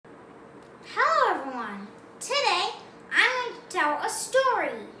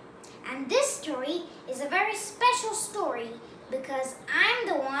is a very special story because I'm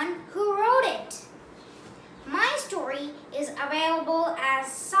the one who wrote it. My story is available as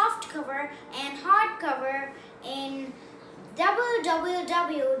softcover and hardcover in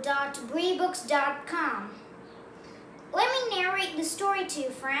www.breebooks.com. Let me narrate the story to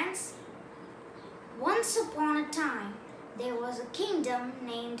you, friends. Once upon a time, there was a kingdom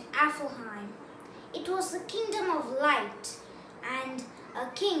named Affelheim. It was the kingdom of light, and a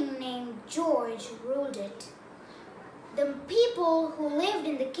king named George ruled it. The people who lived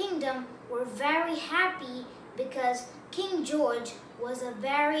in the kingdom were very happy because King George was a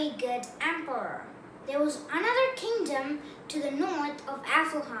very good emperor. There was another kingdom to the north of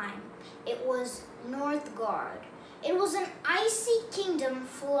Affelheim. It was Northgard. It was an icy kingdom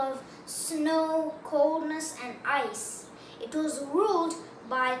full of snow, coldness, and ice. It was ruled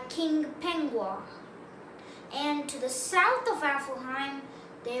by King Pengwa. And to the south of Affelheim,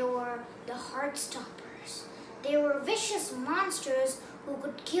 there were the Heartstoppers. They were vicious monsters who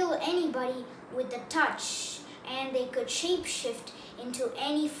could kill anybody with a touch, and they could shapeshift into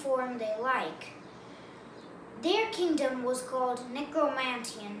any form they like. Their kingdom was called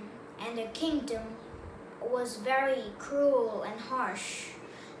Necromantian, and their kingdom was very cruel and harsh.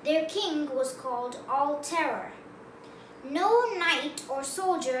 Their king was called All Terror. No knight or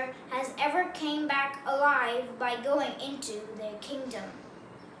soldier has ever came back alive by going into their kingdom.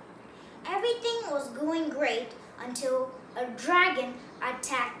 Everything was going great until a dragon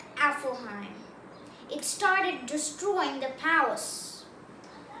attacked Affelheim. It started destroying the palace.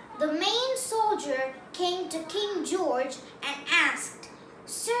 The main soldier came to King George and asked,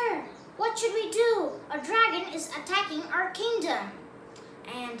 "Sir, what should we do? A dragon is attacking our kingdom."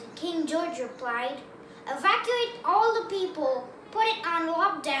 And King George replied, "Evacuate all the people, put it on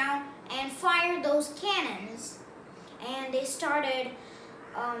lockdown, and fire those cannons." And they started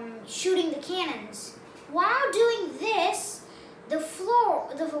shooting the cannons. While doing this, the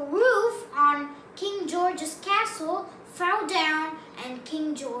roof on King George's castle fell down and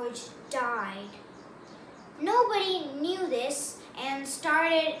King George died. Nobody knew this and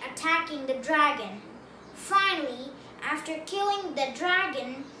started attacking the dragon. Finally, after killing the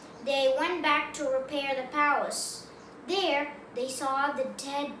dragon, they went back to repair the palace. There, they saw the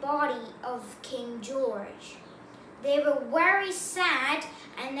dead body of King George. They were very sad,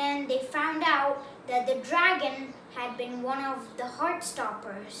 and then they found out that the dragon had been one of the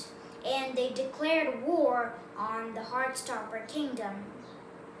Heartstoppers, and they declared war on the Heartstopper kingdom.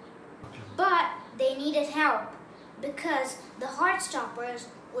 But they needed help because the Heartstoppers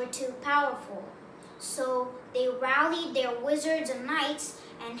were too powerful. So they rallied their wizards and knights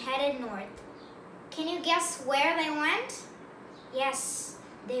and headed north. Can you guess where they went? Yes,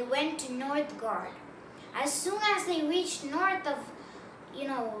 they went to Northgard. As soon as they reached north of,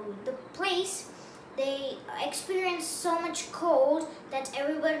 the place, they experienced so much cold that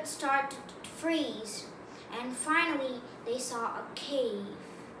everybody started to freeze. And finally, they saw a cave.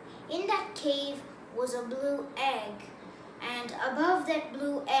 In that cave was a blue egg, and above that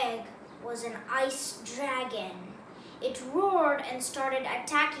blue egg was an ice dragon. It roared and started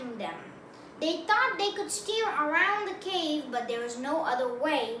attacking them. They thought they could steer around the cave, but there was no other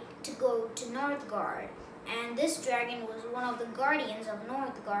way to go to Northgard. And this dragon was one of the guardians of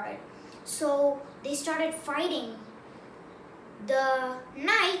Northgard. So they started fighting. The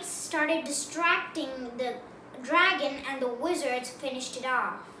knights started distracting the dragon and the wizards finished it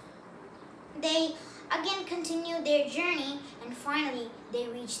off. They again continued their journey and finally they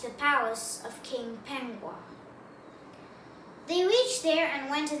reached the palace of King Pengwa. They reached there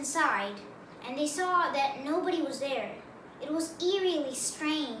and went inside, and they saw that nobody was there. It was eerily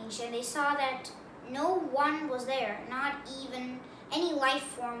strange, and they saw that no one was there, not even any life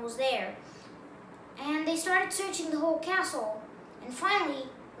form was there. And they started searching the whole castle, and finally,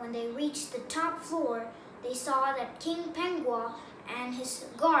 when they reached the top floor, they saw that King Pengwa and his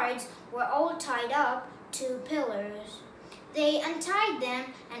guards were all tied up to pillars. They untied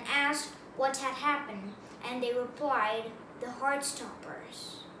them and asked what had happened, and they replied, "The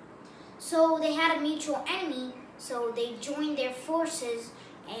Heartstoppers." So they had a mutual enemy, so they joined their forces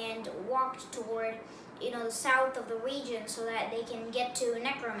and walked toward, the south of the region so that they can get to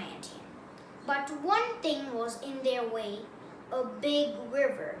Necromantian. But one thing was in their way, a big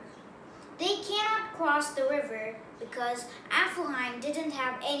river. They cannot cross the river because Affelheim didn't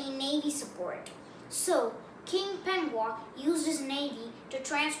have any navy support. So King Pengwa used his navy to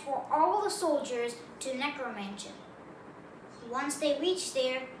transport all the soldiers to Necromantian. Once they reached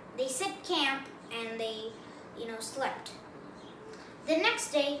there, they set camp and they, slept. The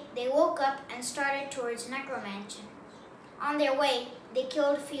next day, they woke up and started towards Necromantian. On their way, they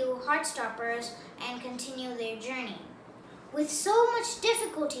killed a few Heartstoppers and continued their journey. With so much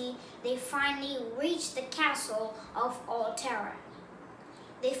difficulty, they finally reached the castle of Altera.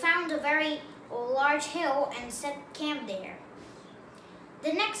 They found a very large hill and set camp there.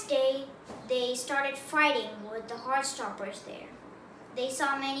 The next day, they started fighting with the Heartstoppers there. They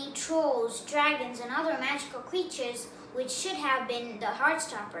saw many trolls, dragons, and other magical creatures which should have been the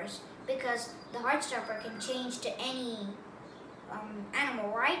Heartstoppers, because the Heartstopper can change to any animal,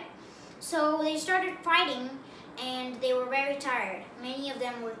 right? So they started fighting and they were very tired. Many of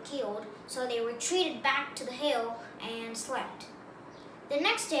them were killed, so they retreated back to the hill and slept. The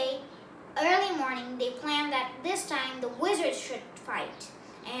next day, early morning, they planned that this time the wizards should fight.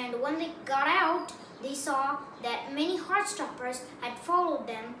 And when they got out, they saw that many Heartstoppers had followed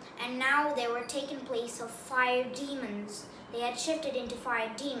them, and now they were taking place of fire demons. They had shifted into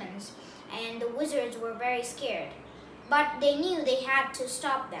fire demons, and the wizards were very scared. But they knew they had to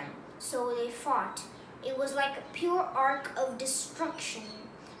stop them, so they fought. It was like a pure arc of destruction,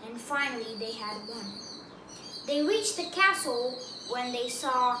 and finally they had won. They reached the castle when they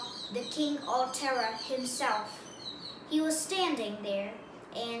saw the King Altera himself. He was standing there,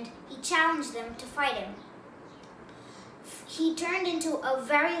 and he challenged them to fight him. He turned into a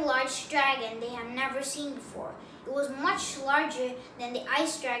very large dragon they had never seen before. It was much larger than the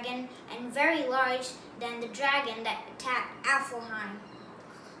ice dragon and very large than the dragon that attacked Affelheim.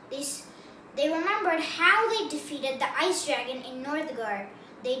 They remembered how they defeated the ice dragon in Northgard.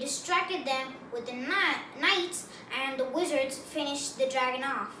 They distracted them with the knights, and the wizards finished the dragon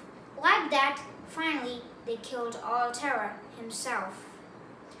off. Like that, finally, they killed Altera himself.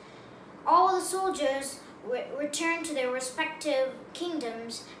 All the soldiers returned to their respective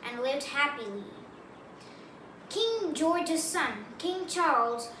kingdoms and lived happily. King George's son, King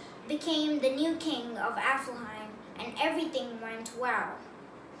Charles, became the new king of Affelheim, and everything went well.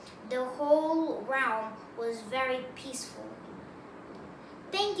 The whole realm was very peaceful.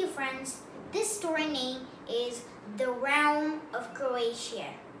 Thank you, friends. This story name is The Realm of Croatia.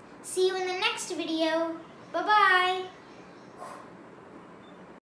 See you in the next video. Bye-bye.